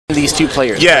these two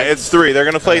players. Yeah, right? it's 3. They're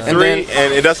gonna play 3,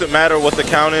 and it doesn't matter what the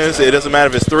count is. It doesn't matter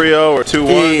if it's 3-0 or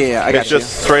 2-1. Yeah, I got It's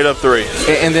just straight up 3.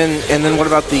 And then what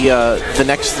about the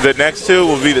next? The next 2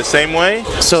 will be the same way.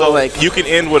 So like you can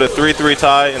end with a 3-3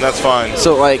 tie, and that's fine.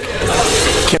 So like,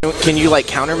 can you like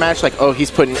counter match? Like, oh,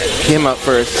 he's putting him up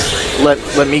first.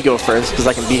 Let me go first because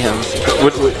I can beat him.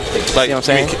 Like, see what I'm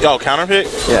saying? Oh, counter pick?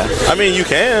 Yeah. I mean, you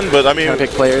can, but I mean, counter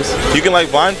pick players. You can like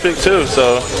blind pick too.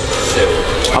 So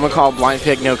I'm gonna call blind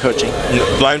pick no coaching.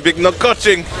 Blind pick no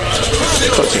coaching.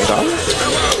 Coaching, dog.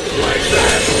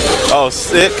 Oh,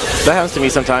 sick. That happens to me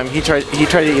sometime. He tried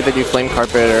to either do flame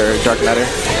carpet or dark matter.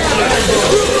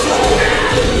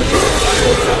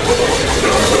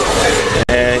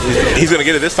 And he's gonna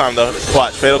get it this time though.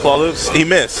 Watch, fatal claw loops. He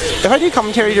missed. If I do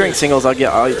commentary during singles, I'll get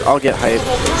hype.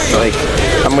 Like,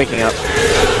 I'm waking up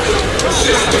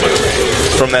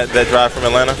from that drive from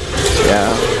Atlanta.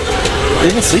 Yeah. I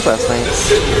didn't sleep last night.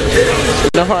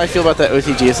 You know how I feel about that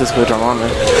OTG assist with Dormammu?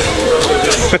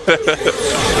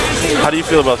 How do you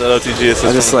feel about that OTG assist?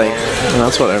 I just like,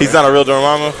 that's whatever. He's not a real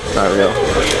Dormammu? Not real.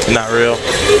 Not real.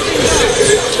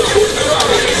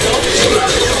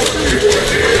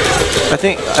 I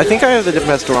think I have the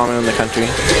best Dormammu in the country.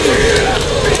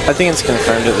 I think it's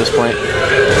confirmed at this point.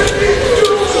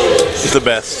 He's the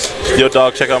best. Yo,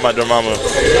 dog, check out my Dormammu.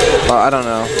 I don't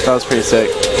know. That was pretty sick.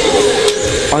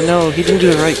 Oh no, he didn't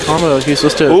do the right combo. He was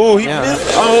supposed to. Ooh, he missed.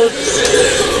 Oh.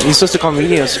 He's supposed to call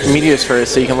meteors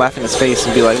first, so you can laugh in his face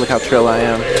and be like, "Look how trill I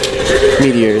am."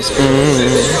 Meteors.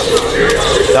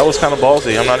 That was kind of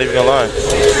ballsy. I'm not even gonna lie.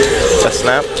 That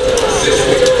snap.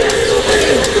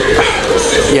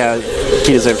 Yeah,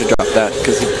 he deserved to drop that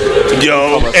because.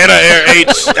 Yo, anti-air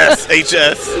HS.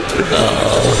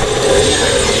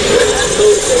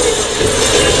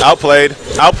 Outplayed.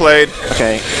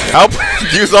 Okay.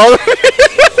 Use all.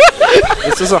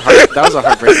 That was a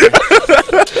heartbreaker.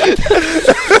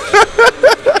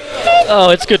 Oh,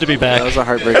 it's good to be back. That was a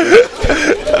heartbreaker.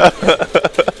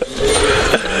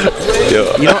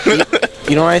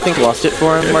 You know what I think lost it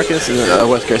for him, Marcus? Is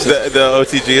West Coast. The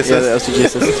OTG assist? Yeah, the OTG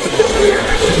assist.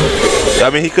 I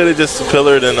mean, he could have just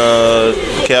pillared in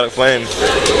Chaotic Flame.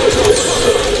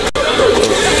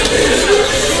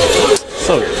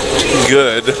 So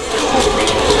good.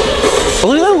 Oh,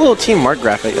 look at that little Team Mark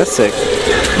graphic. That's sick.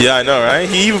 Yeah, I know, right?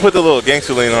 He even put the little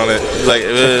gangster lean on it. Like,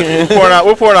 we're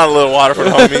pouring out a little water for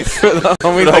the homies. For the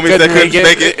homies that couldn't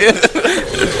make it.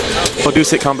 Oh, do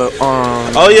sick combo.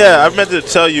 Oh yeah, I meant to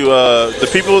tell you, the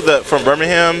people that from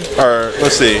Birmingham are,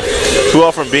 let's see, who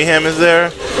all from Bingham is there?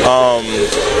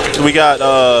 We got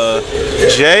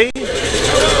Jay,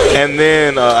 and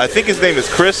then I think his name is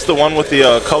Chris, the one with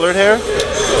the colored hair,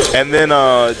 and then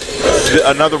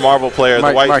another Marvel player,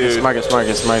 the white dude. Marcus.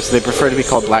 They prefer to be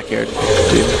called black-haired,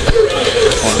 dude.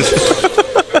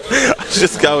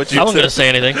 Just got what you said. I wasn't going to say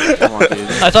anything. Come on, dude.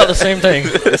 I thought the same thing.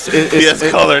 He has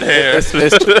colored hair. It's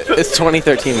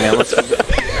 2013, man. Let's be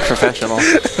professional.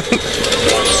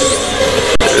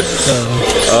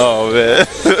 Oh, man.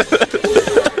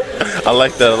 I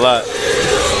like that a lot.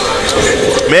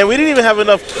 Man, we didn't even have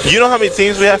enough. You know how many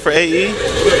teams we had for AE?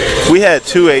 We had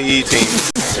 2 AE teams.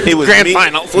 It was Grand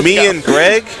finals. Me and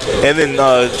Greg, and then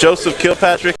Joseph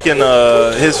Kilpatrick and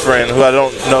his friend, who I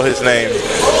don't know his name.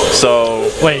 So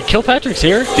wait, Kilpatrick's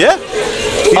here? Yeah.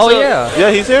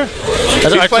 Yeah, he's here.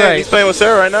 He's playing with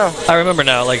Sarah right now. I remember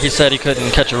now. Like he said, he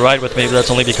couldn't catch a ride with me, but that's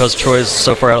only because Troy's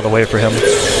so far out of the way for him.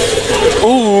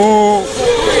 Ooh.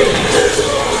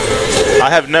 I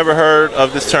have never heard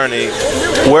of this tourney.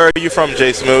 Where are you from,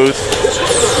 Jay Smooth?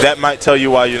 That might tell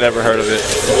you why you never heard of it.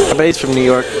 I bet he's from New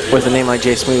York with a name like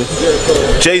Jay Smooth.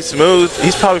 Jay Smooth?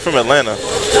 He's probably from Atlanta.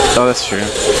 Oh, that's true.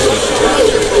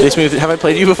 Jay Smooth, have I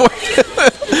played you before?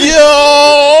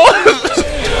 Yo!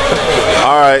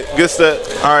 Alright, good set.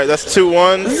 Alright, that's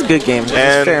 2-1. This is a good game. And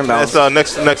it's fair and balanced.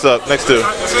 That's next 2.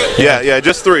 Yeah,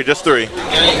 just 3. Fair.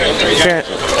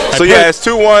 So yeah, it's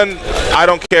 2-1. I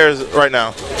don't care right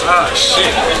now.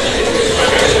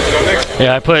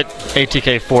 Yeah, I put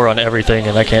ATK3 on everything,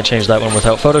 and I can't change that one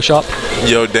without Photoshop.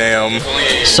 Yo, damn.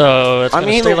 So it's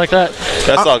gonna stay like that.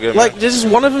 That's all good, like, man. just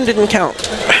one of them didn't count.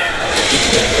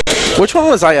 Which one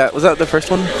was I at? Was that the first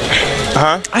one?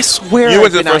 Huh? I swear you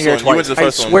went I've to been the out here first one. twice. You went to the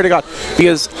first I swear to God,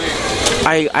 because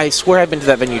I swear I've been to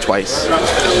that venue twice.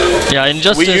 Yeah,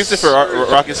 Injustice. We used it for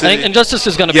Rocket City. I think Injustice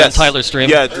is going to be on Tyler's stream.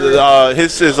 Yeah,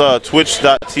 his is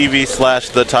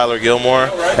twitch.tv/theTylerGilmore,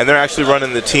 and they're actually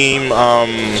running the team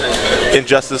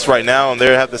Injustice right now, and they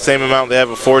have the same amount. They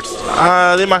have a 4.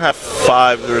 They might have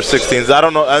 5 or 16s. I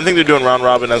don't know. I think they're doing round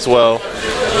robin as well.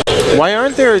 Why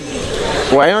aren't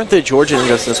the Georgian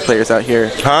Injustice players out here?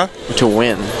 Huh? To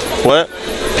win. What?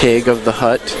 Pig of the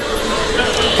Hut.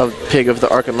 of Pig of the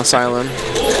Arkham Asylum.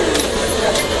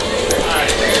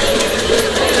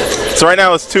 So right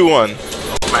now it's 2-1.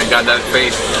 My God, that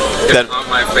face. That- On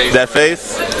my face. That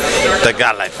face? That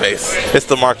godlike face. It's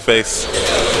the Mark face.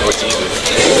 Oh,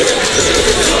 Jesus.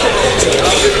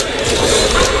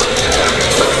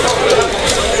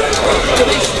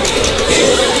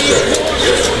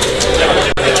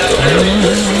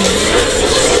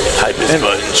 Hype is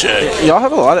button check. Y'all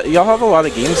have a lot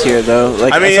of games here though.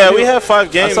 Like I mean, saw yeah, we people- have 5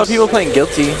 I games. saw people playing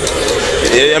Guilty.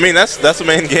 Yeah, I mean, that's the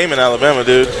main game in Alabama,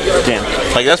 dude. Damn.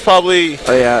 Like, that's probably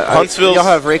Oh yeah. Huntsville's. Y'all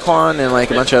have Raekwon and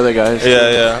like a bunch of other guys.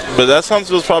 Yeah, yeah. But that's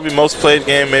Huntsville's probably most played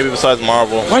game, maybe besides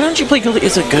Marvel. Why don't you play Guilty?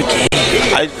 It's a good game.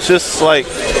 I just, like,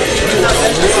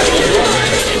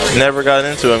 never got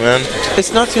into it, man.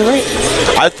 It's not too late.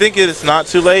 I think it's not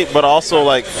too late, but also,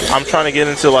 like, I'm trying to get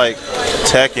into, like,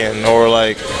 Tekken or,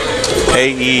 like,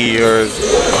 AE or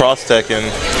Cross Tekken.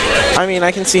 I mean,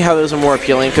 I can see how those are more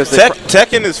appealing because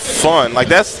Tekken is fun. Like,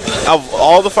 that's, of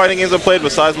all the fighting games I've played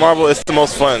besides Marvel, it's the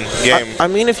most fun game. I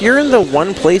mean, if you're in the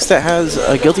one place that has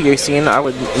a Guilty Gear scene, I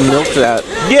would milk that.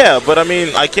 Yeah, but I mean,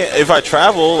 I can't, if I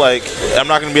travel, like, I'm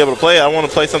not going to be able to play it. I want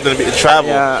to play something to travel.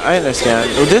 Yeah, I understand.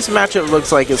 Well, this matchup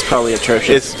looks like it's probably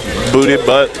atrocious. It's booted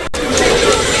butt.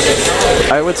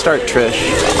 I would start Trish.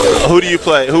 Who do you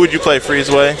play? Who would you play,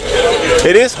 Freezeway?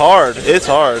 It is hard. It's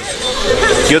hard.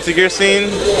 Guilty Gear scene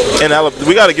in Alabama.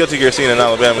 We got a Guilty Gear scene in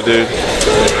Alabama, dude.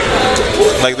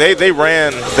 Like they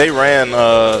ran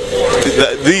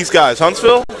these guys,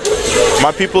 Huntsville,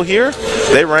 my people here,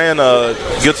 they ran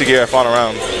Guilty Gear fought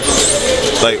around.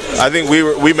 Like, I think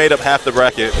we made up half the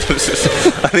bracket.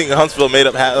 I think Huntsville made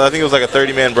up half. I think it was like a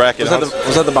 30-man bracket.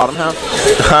 Was that the bottom half?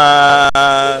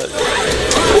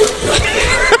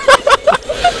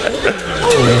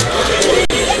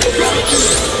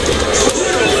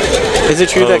 Is it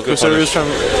true that good Kusuru's from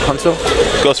Huntsville?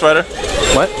 Ghost Rider?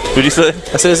 What? What'd you say?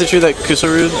 I said, is it true that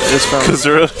Kusuru is from...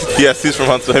 Kazura? Yes, he's from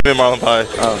Huntsville. Him and Marlon Pie.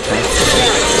 Oh, okay.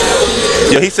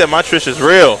 Yo, he said my Trish is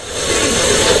real.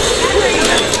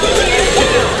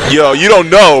 Yo, you don't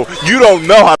know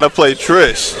how to play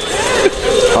Trish.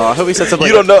 Oh, I hope he sets up like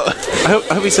You don't know. I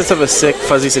hope he sets up a sick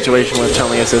fuzzy situation with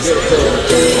Chun-Li assist.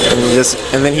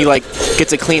 And then he like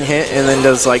gets a clean hit and then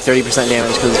does like 30%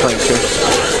 damage because he's playing Trish.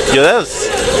 Yo, that's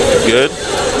good.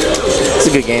 It's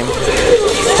a good game.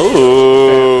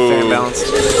 Ooh. Fair and balanced.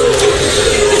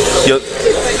 Yo,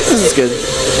 This is good.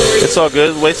 it's all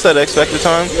good. Waste that X Factor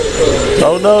time.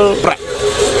 Oh no.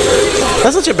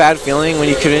 That's such a bad feeling when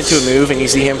you commit to a move and you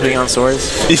see him putting on swords.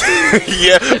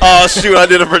 Yeah. Oh shoot! I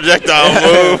did a projectile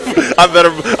move. I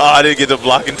better. Oh, I didn't get the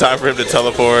block in time for him to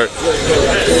teleport.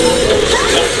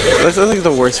 That's like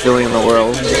the worst feeling in the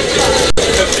world.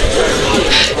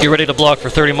 Get ready to block for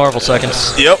 30 Marvel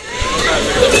seconds. Yep.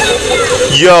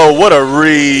 Yo, what a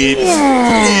read. Yo.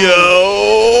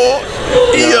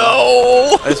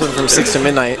 I just went from 6 to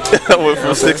midnight. I went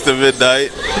from 6 to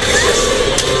midnight.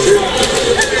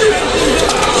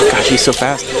 Gosh, he's so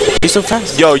fast. He's so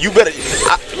fast. Yo, you better.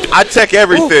 I tech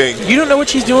everything. Oh, you don't know what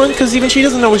she's doing because even she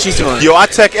doesn't know what she's doing. Yo, I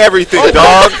tech everything,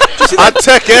 dog. I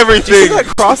tech Did you everything. see that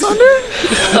cross under?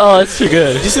 Oh, that's too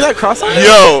good. Did you see that cross under?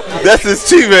 Yo, that's his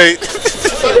teammate.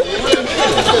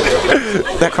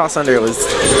 That cross under was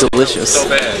delicious. So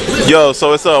bad. Yo,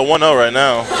 so it's 1-0 right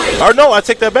now. Or no, I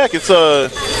take that back. It's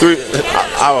 3.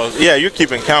 Yeah, you're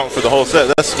keeping count for the whole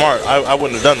set. That's smart. I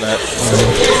wouldn't have done that.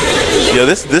 Yo,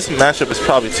 this matchup is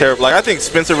probably terrible. Like, I think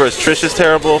Spencer versus Trish is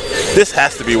terrible. This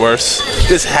has to be worse.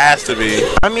 This has to be.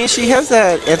 I mean, she has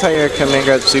that anti-air command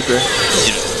grab super.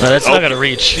 No, that's not gonna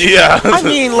reach. Yeah. I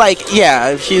mean, like,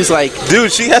 yeah, she's like,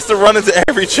 Dude, she has to run into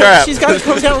every trap. she's got to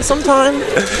come down sometime.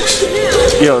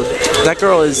 Yo, that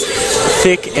girl is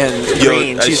thick and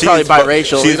green. She's probably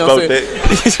biracial. She's you know both what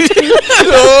I'm saying?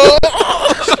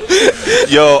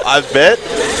 Yo, I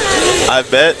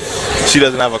bet she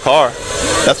doesn't have a car.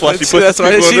 That's why she puts That's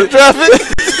why people in she- the traffic.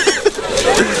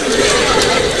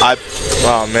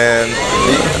 Oh man,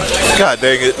 God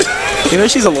dang it. You know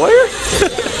she's a lawyer?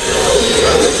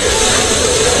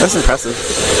 That's impressive.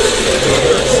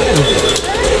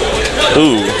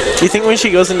 Ooh. Do you think when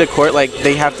she goes into court, like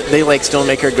they like still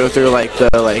make her go through like the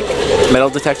metal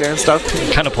detector and stuff?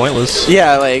 Kind of pointless.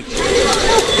 Yeah, like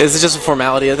is it just a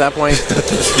formality at that point?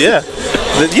 Yeah.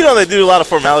 You know they do a lot of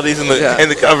formalities in the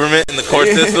government, in the court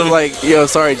system. Like, yo,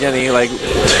 sorry, Jenny, like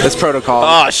it's protocol.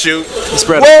 Oh shoot.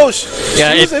 Spread Whoa.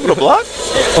 Yeah, She was able to block?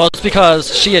 Well, it's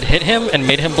because she had hit him and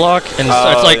made him block, and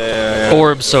Oh, it's like yeah.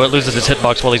 orbs, so it loses its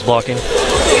hitbox while he's blocking.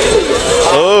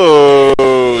 Oh,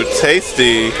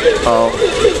 tasty. Oh,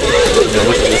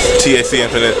 Look at this. TAC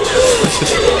Infinite.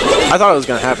 I thought it was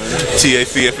gonna happen.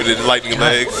 TAC Infinite lightning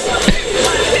legs.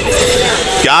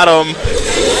 Got him.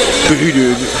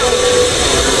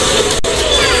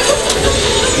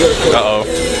 Uh-oh.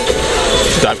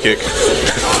 Dive kick.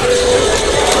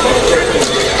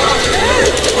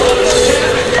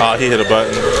 Oh, he hit a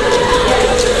button.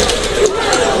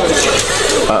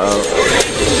 Uh-oh.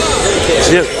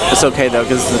 It's okay, though,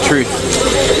 because it's the truth.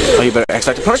 Oh, you better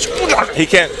expect to punch. He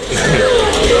can't.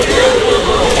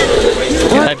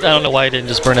 I don't know why he didn't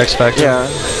just burn X Factor. Yeah.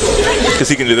 Because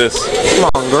he can do this. Come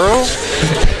on, girl.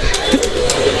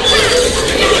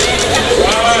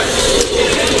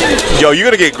 Yo, you're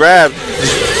going to get grabbed.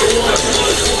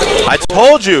 I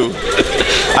told you.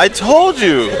 I told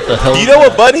you. You know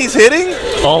what button he's hitting?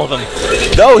 All of them.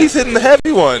 No, he's hitting the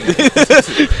heavy one.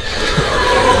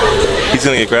 He's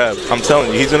gonna get grabbed. I'm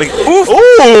telling you, he's gonna get. Ooh!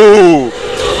 Ooh!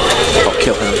 Oh,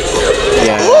 kill him.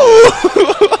 Yeah.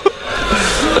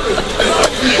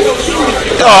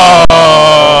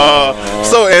 Oh!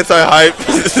 So anti-hype.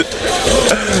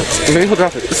 Maybe he'll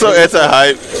drop it. So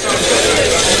anti-hype.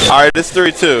 Alright, it's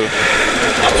 3-2.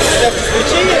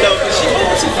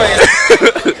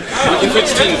 We can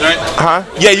switch teams, right? Huh?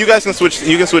 Yeah, you guys can switch.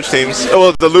 You can switch teams. Oh,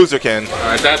 well, the loser can.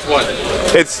 Alright, that's what.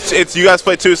 It's you guys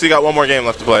play 2, so you got one more game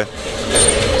left to play.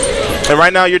 And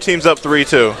right now your team's up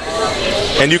 3-2,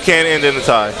 and you can end in a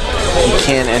tie. You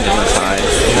can end in a tie.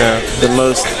 Yeah. The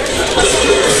most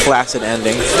flaccid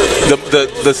ending.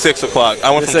 The 6 o'clock.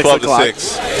 I went from 12 to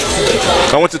 6.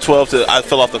 I went to 12 to. I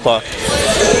fell off the clock.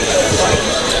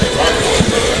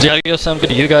 Does the audio sound good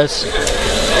to you guys?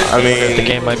 I mean, The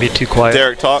game might be too quiet.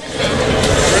 Derek, talk.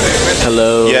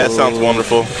 Hello. Yeah, it sounds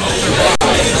wonderful.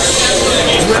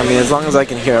 I mean, as long as I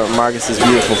can hear Marcus's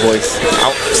beautiful voice.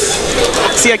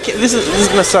 See, I can't, this is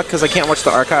gonna suck because I can't watch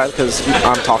the archive because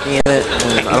I'm talking in it.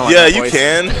 And I don't like Yeah, my you voice.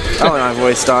 can. I don't like my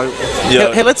voice, dog.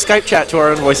 Yo. Hey, let's Skype chat to our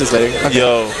own voices later. Okay.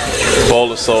 Yo,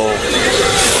 bowl of soul.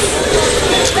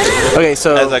 Okay,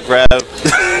 so As I grab.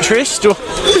 Trish.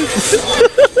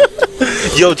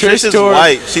 Yo, Trish is Storm.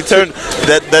 white. She turned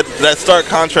that stark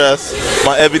contrast.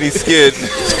 My ebony skin.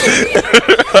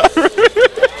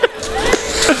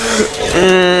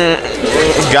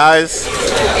 Guys,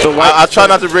 I'll try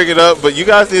not to bring it up, but you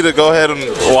guys need to go ahead and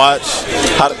watch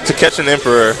How to Catch an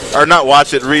Emperor, or not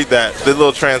watch it. Read that, the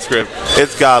little transcript.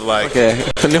 It's godlike. Okay,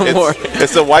 no more.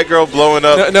 It's a white girl blowing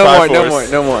up. No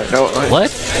more.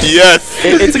 What? Yes.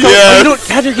 It's a yes.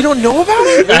 Patrick, you don't know about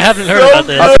it? I haven't heard about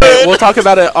this. Okay, we'll talk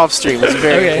about it off stream. It's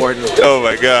very Okay. important. Oh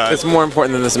my god. It's more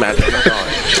important than this match.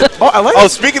 Oh, I like Oh, it.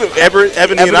 speaking of Ebony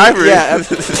and Ivory. Yeah,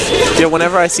 yeah.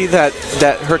 Whenever I see that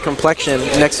her complexion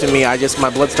next to me, my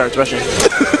blood starts rushing.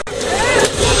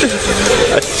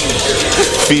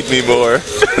 Feed me more.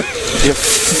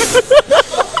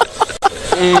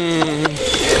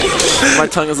 My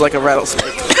tongue is like a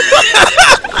rattlesnake.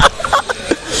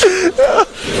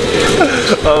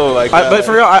 Oh my god. But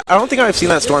for real, I don't think I've seen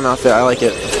that Storm outfit. I like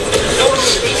it.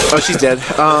 Oh, she's dead.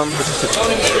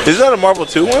 Is that a Marvel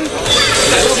 2 one?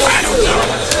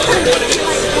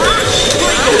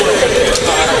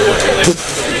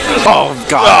 Oh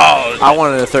god, I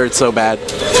wanted a third so bad.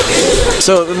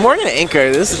 So the Morgan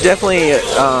Anchor, this is definitely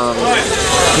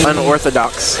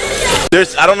unorthodox.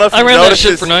 I don't know if I you ran that noticed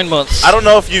shit his, for 9 months. I don't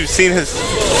know if you've seen his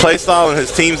playstyle and his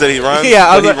teams that he runs.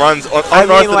 Yeah, but he runs.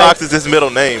 Unorthodox is his middle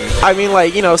name. I mean,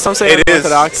 like, you know, some say It is,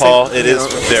 unorthodox. Paul. and, It you is,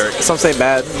 know, Derek. Some say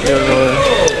bad.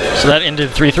 So that ended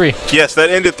 3-3. Yes, that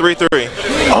ended 3-3.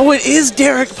 Oh, it is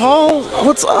Derek Paul.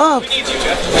 What's up?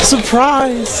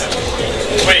 Surprise.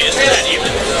 Wait, isn't that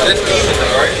even?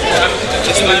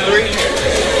 It's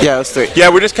 3-3? Yeah, it was 3. Yeah,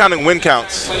 we're just counting win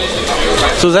counts.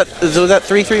 So was that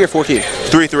 3-3 or 4-2?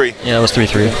 3-3. Yeah, it was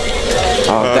 3-3.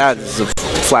 Oh, that is a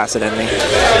flaccid ending.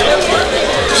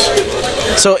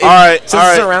 So, All right, since all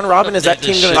it's right. a round robin, is that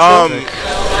team going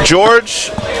to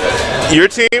George, your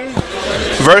team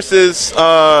versus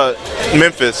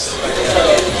Memphis.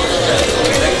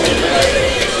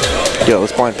 Yo,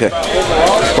 let's blind pick.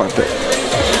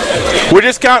 We're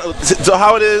just counting. So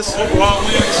how it is?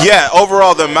 Yeah,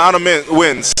 overall the amount of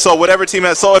wins. So whatever team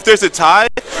has. So if there's a tie,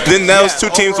 then those two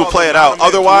teams will play it out.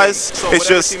 Otherwise, it's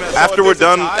just after we're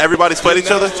done, everybody's played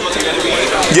each other.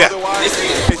 Yeah.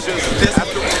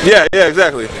 Yeah,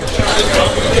 exactly. Look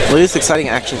at this exciting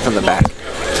action from the back.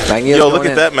 Magneto's Yo, going look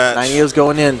at in. that match. Magneto's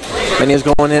going in.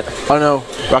 Oh no,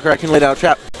 Rocker Raccoon laid out a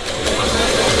trap.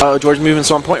 Oh, George moving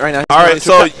so on point right now. All right,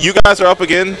 so you guys are up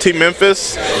again, Team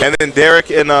Memphis, and then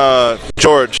Derek and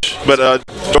George. But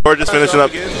George is finishing up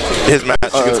his match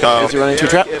against Kyle. Is he running into a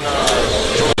trap?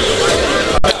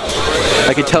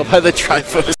 I can tell by the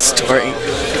Trifo story.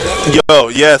 Yo,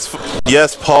 yes,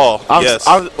 Paul. Yes.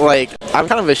 I'm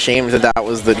kind of ashamed that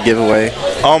was the giveaway.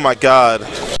 Oh my God.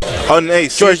 Oh, hey,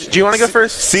 George, do you want to go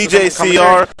first? CJCR,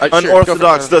 Sure,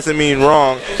 unorthodox doesn't mean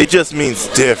wrong. It just means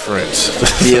different.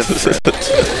 Different.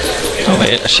 Oh,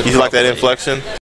 wait, I should You like that probably- inflection?